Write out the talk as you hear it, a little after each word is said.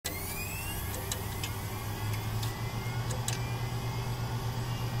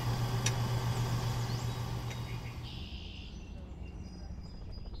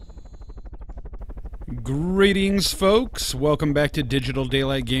Greetings, folks. Welcome back to Digital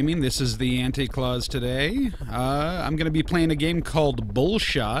Daylight Gaming. This is the Anti-Claus today. I'm going to be playing a game called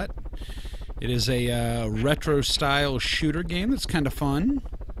Bullshot. It is a retro-style shooter game that's kind of fun.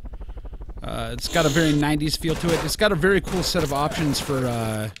 It's got a very 90s feel to it. It's got a very cool set of options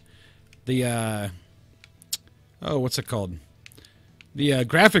for what's it called? The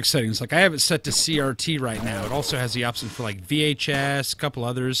graphics settings. Like, I have it set to CRT right now. It also has the option for, like, VHS, a couple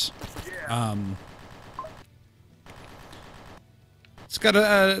others. It's got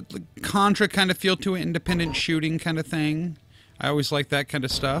a Contra kind of feel to it, independent shooting kind of thing. I always like that kind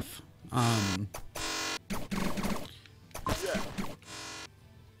of stuff. Okay.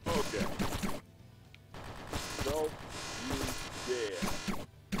 Don't you dare.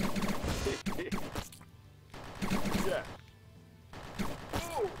 Yeah.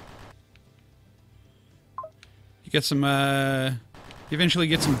 You get some, you eventually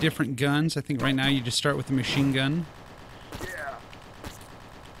get some different guns. I think right now you just start with the machine gun.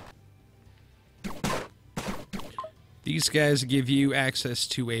 These guys give you access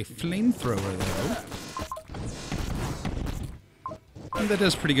to a flamethrower, though. And that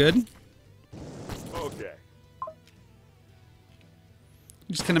does pretty good. Okay. You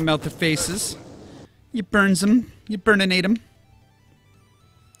just kind of melt the faces. You burns them. You burninate them.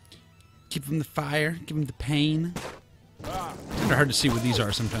 Give them the fire. Give them the pain. Kind of hard to see what these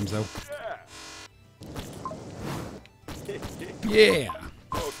are sometimes, though. Yeah.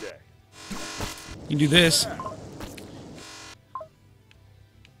 Okay. You can do this.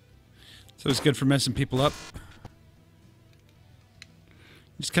 So it's good for messing people up.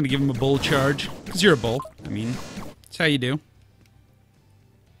 Just kind of give them a bull charge. Because you're a bull. I mean, that's how you do.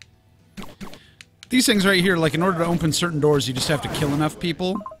 These things right here, like, in order to open certain doors, you just have to kill enough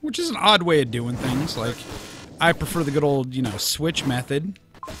people. Which is an odd way of doing things. Like, I prefer the good old, you know, switch method.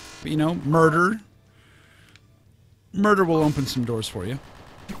 But, you know, murder. Murder will open some doors for you.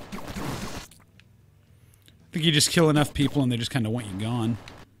 I think you just kill enough people and they just kind of want you gone.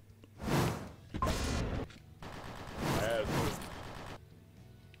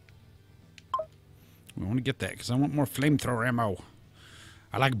 I want to get that because I want more flamethrower ammo.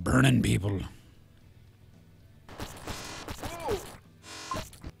 I like burning people.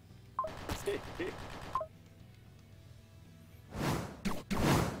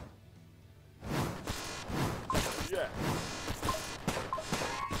 Yeah.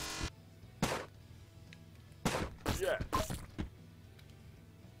 Yeah.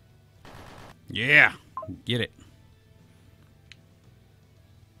 Yeah, get it.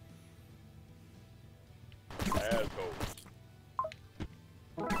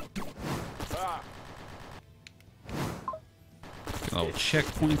 A little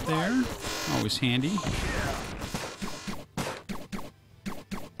checkpoint there. Always handy.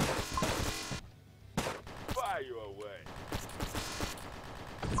 Fire away.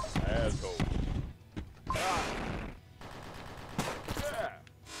 Asshole. Yeah.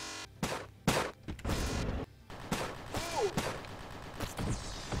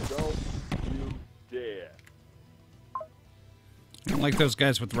 Don't you dare. I don't like those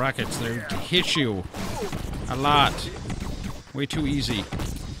guys with rockets. They hit you a lot. Way too easy.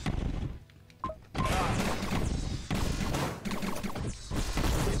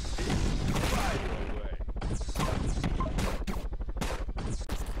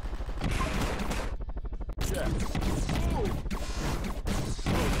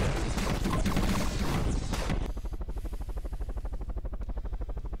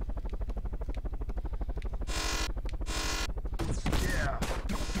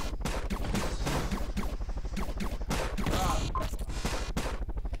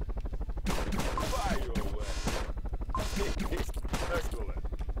 Excellent.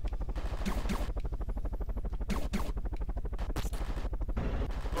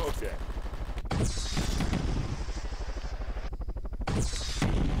 Okay.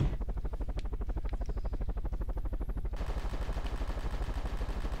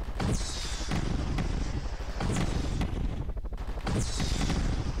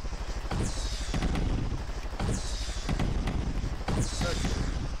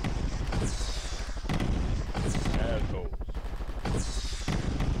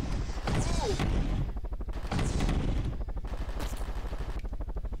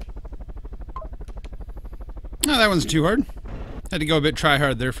 Oh, that one's too hard. Had to go a bit try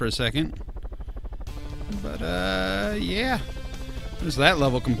hard there for a second. But, yeah. There's that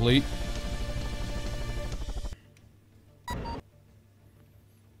level complete.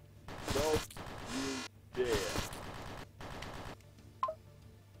 Don't you dare.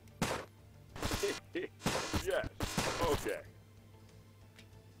 Yes. Okay.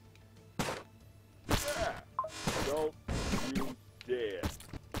 Yeah.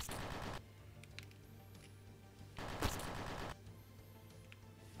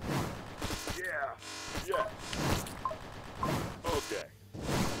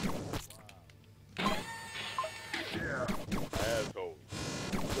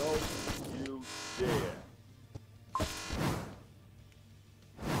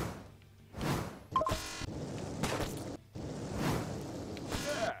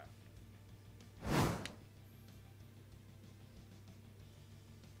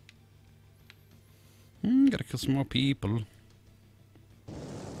 Gotta kill some more people.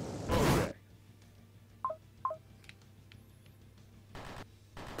 Okay.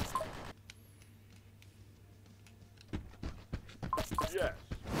 Yes.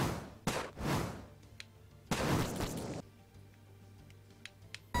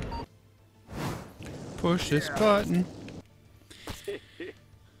 Push this button.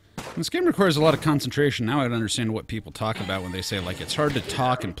 This game requires a lot of concentration. Now I don't understand what people talk about when they say, like, it's hard to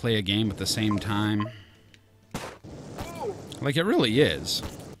talk and play a game at the same time. Like, it really is.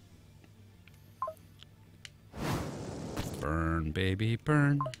 Burn, baby,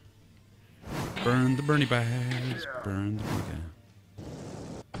 burn. Burn the Bernie bags. Burn the Bernie bags.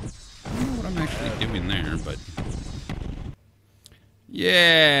 I don't know what I'm actually doing there, but...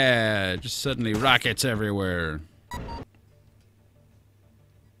 Yeah! Just suddenly rockets everywhere.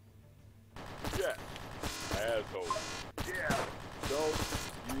 Yes. Asshole. Yeah. Don't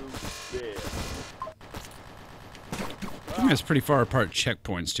you dare. I think it's pretty far apart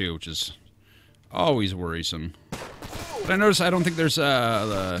checkpoints, too, which is always worrisome. But I notice I don't think there's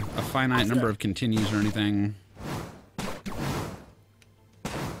a finite number of continues or anything.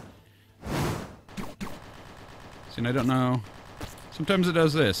 See, and I don't know. Sometimes it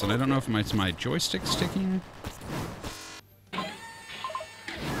does this, and I don't know if it's my joystick sticking.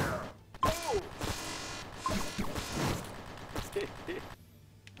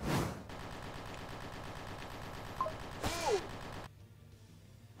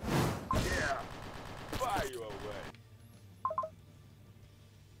 Fire you away.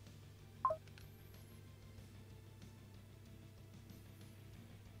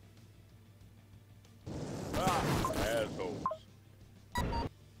 Assholes.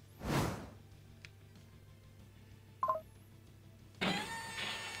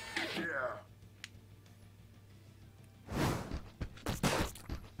 Yeah.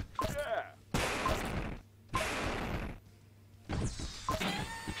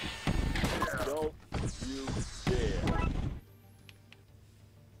 Don't you dare.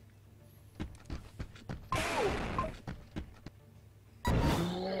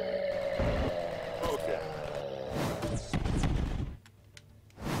 Okay.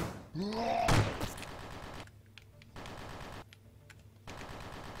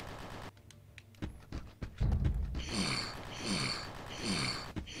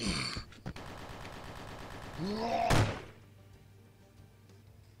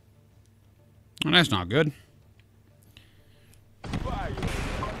 Well, that's not good. Fire you away.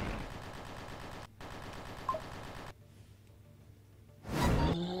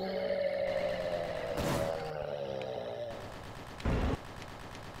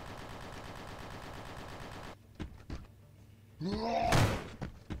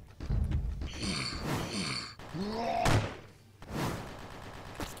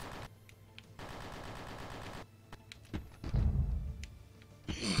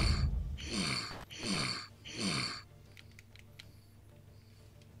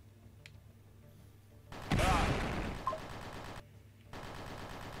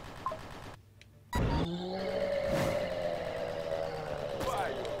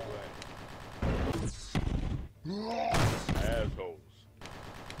 Fire you away. Assholes.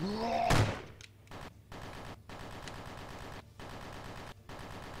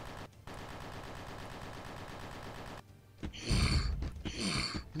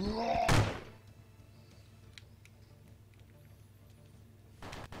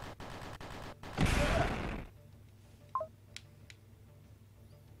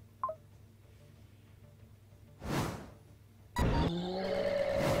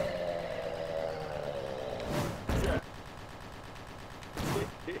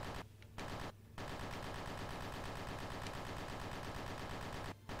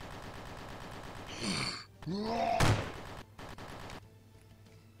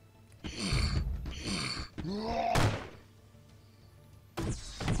 Don't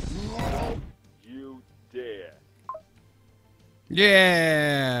you dare.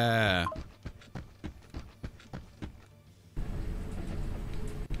 Yeah!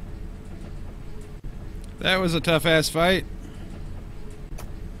 That was a tough-ass fight.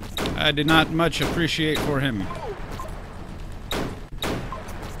 I did not much appreciate for him.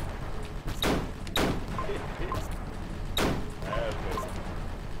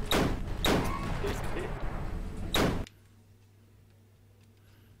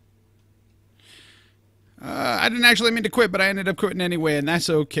 I didn't actually mean to quit, but I ended up quitting anyway, and that's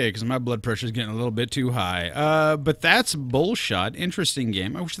okay, because my blood pressure is getting a little bit too high. But that's Bullshot. Interesting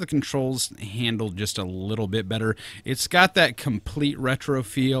game. I wish the controls handled just a little bit better. It's got that complete retro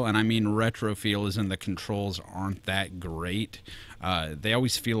feel, and I mean retro feel as in the controls aren't that great. They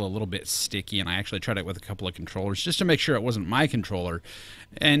always feel a little bit sticky, and I actually tried it with a couple of controllers just to make sure it wasn't my controller.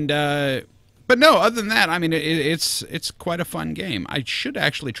 And but no, other than that, I mean, it's quite a fun game. I should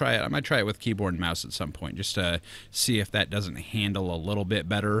actually try it. I might try it with keyboard and mouse at some point just to see if that doesn't handle a little bit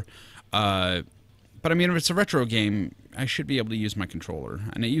better. But I mean, if it's a retro game, I should be able to use my controller,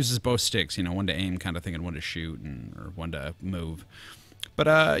 and it uses both sticks, you know, one to aim kind of thing and one to shoot, or one to move.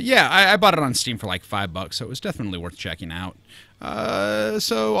 But yeah, I bought it on Steam for like $5, so it was definitely worth checking out.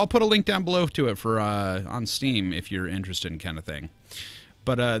 So I'll put a link down below to it for on Steam if you're interested in kind of thing.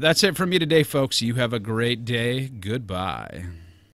 But that's it from me today, folks. You have a great day. Goodbye.